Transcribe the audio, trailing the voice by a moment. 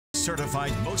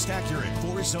Certified most accurate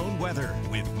four-zone weather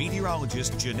with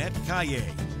meteorologist Jeanette Calle.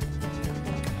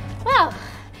 Well,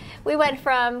 we went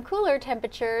from cooler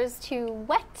temperatures to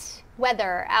wet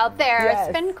weather out there. Yes.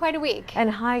 It's been quite a week.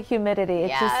 And high humidity.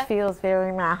 It just feels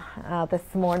very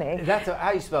this morning. That's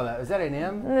how you spell that? Is that an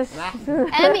M?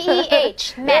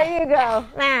 M-E-H. There you go.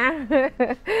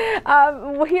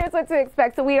 Here's what to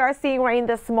expect. So we are seeing rain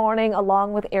this morning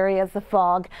along with areas of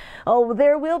fog. Oh,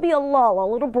 there will be a lull, a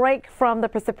little break from the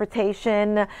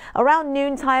precipitation around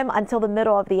noontime until the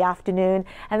middle of the afternoon.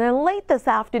 And then late this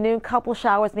afternoon, couple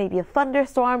showers, maybe a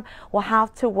thunderstorm. We'll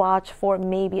have to watch for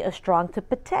maybe a strong to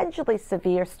potentially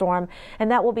severe storm, and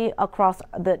that will be across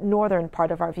the northern part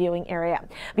of our viewing area.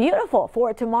 Beautiful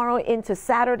for tomorrow into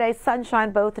Saturday.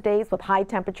 Sunshine both days with high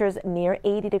temperatures near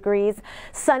 80 degrees.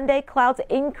 Sunday, clouds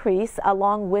increase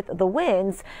along with the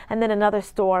winds, and then another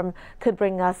storm could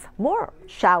bring us more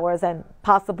showers and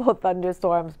possible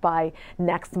thunderstorms by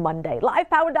next Monday. Live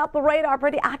powered Doppler radar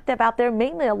pretty active out there,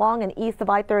 mainly along and east of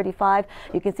I-35.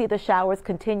 You can see the showers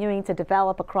continuing to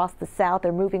develop across the south.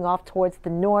 They're moving off towards the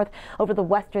north over the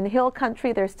western hill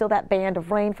country. There's still that band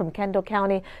of rain from Kendall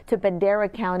County to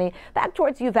Bandera County, back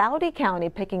towards Uvalde County,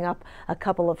 picking up a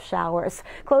couple of showers.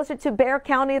 Closer to Bexar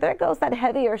County, there goes that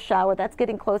heavier shower. That's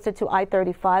getting closer to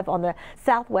I-35 on the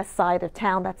southwest side of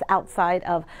town. That's outside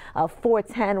of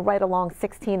 410, right along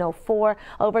 1604.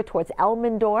 Over towards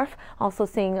Elmendorf, also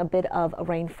seeing a bit of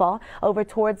rainfall. Over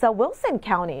towards Wilson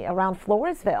County, around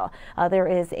Floresville, there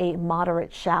is a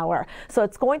moderate shower. So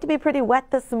it's going to be pretty wet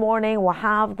this morning. We'll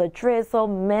have the drizzle,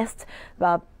 mist,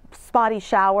 spotty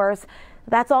showers.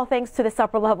 That's all thanks to this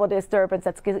upper level disturbance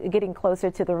that's getting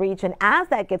closer to the region. As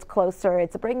that gets closer,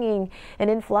 it's bringing an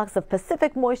influx of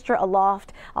Pacific moisture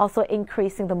aloft, also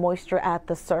increasing the moisture at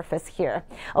the surface here.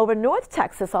 Over North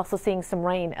Texas, also seeing some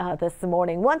rain this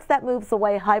morning. Once that moves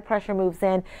away, high pressure moves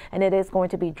in, and it is going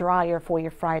to be drier for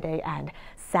your Friday and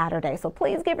Saturday. So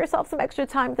please give yourself some extra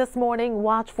time this morning.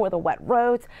 Watch for the wet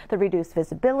roads, the reduced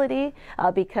visibility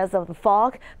because of the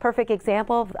fog. Perfect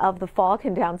example of the fog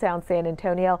in downtown San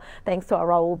Antonio, thanks to our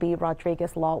Raul B.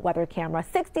 Rodriguez Law weather camera.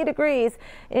 60 degrees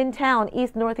in town,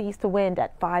 east-northeast wind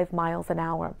at 5 miles an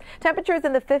hour. Temperatures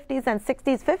in the 50s and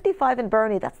 60s, 55 in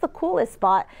Bernie. That's the coolest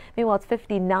spot. Meanwhile, it's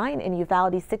 59 in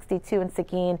Uvalde, 62 in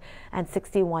Seguin, and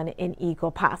 61 in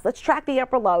Eagle Pass. Let's track the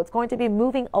upper low. It's going to be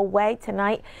moving away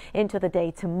tonight into the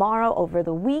day tomorrow. Over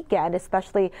the weekend,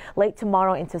 especially late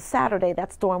tomorrow into Saturday,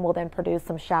 that storm will then produce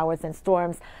some showers and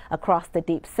storms across the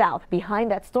deep south.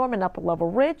 Behind that storm, an upper level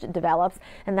ridge develops,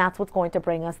 and that's what's going to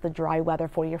bring us the dry weather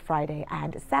for your Friday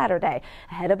and Saturday.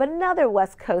 Ahead of another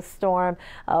west coast storm,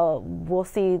 we'll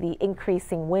see the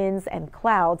increasing winds and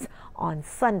clouds on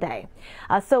Sunday.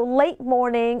 So late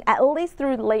morning, at least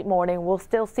through late morning, we'll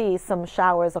still see some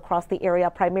showers across the area,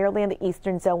 primarily in the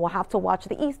eastern zone. We'll have to watch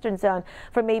the eastern zone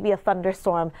for maybe a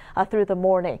thunderstorm through the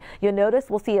morning. You'll notice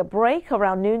we'll see a break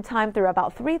around noontime through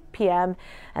about 3 p.m.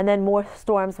 and then more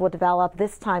storms will develop,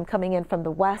 this time coming in from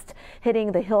the west,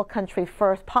 hitting the hill country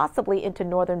first, possibly into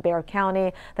northern Bexar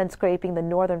County, then scraping the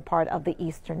northern part of the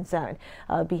eastern zone.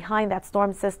 Behind that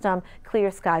storm system, clear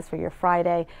skies for your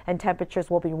Friday, and temperatures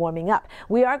will be warming up.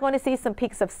 We are going to see some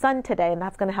peaks of sun today, and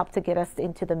that's going to help to get us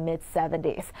into the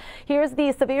mid-70s. Here's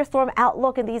the severe storm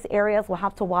outlook in these areas. We'll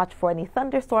have to watch for any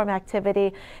thunderstorm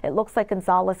activity. It looks like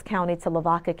Gonzales County to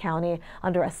Lavaca County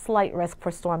under a slight risk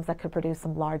for storms that could produce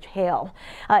some large hail.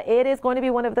 It is going to be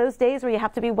one of those days where you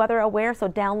have to be weather aware, so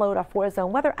download our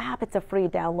 4-Zone Weather app. It's a free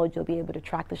download. You'll be able to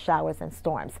track the showers and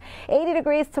storms. 80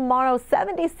 degrees tomorrow,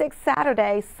 76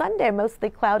 Saturday, Sunday mostly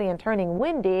cloudy and turning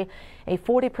windy, a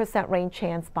 40% rain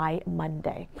chance by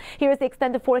Monday. Here's the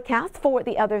extended forecast for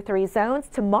the other 3 zones.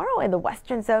 Tomorrow in the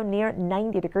western zone near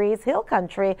 90 degrees, hill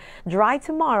country, dry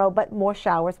tomorrow, but more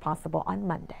showers possible on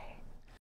Monday.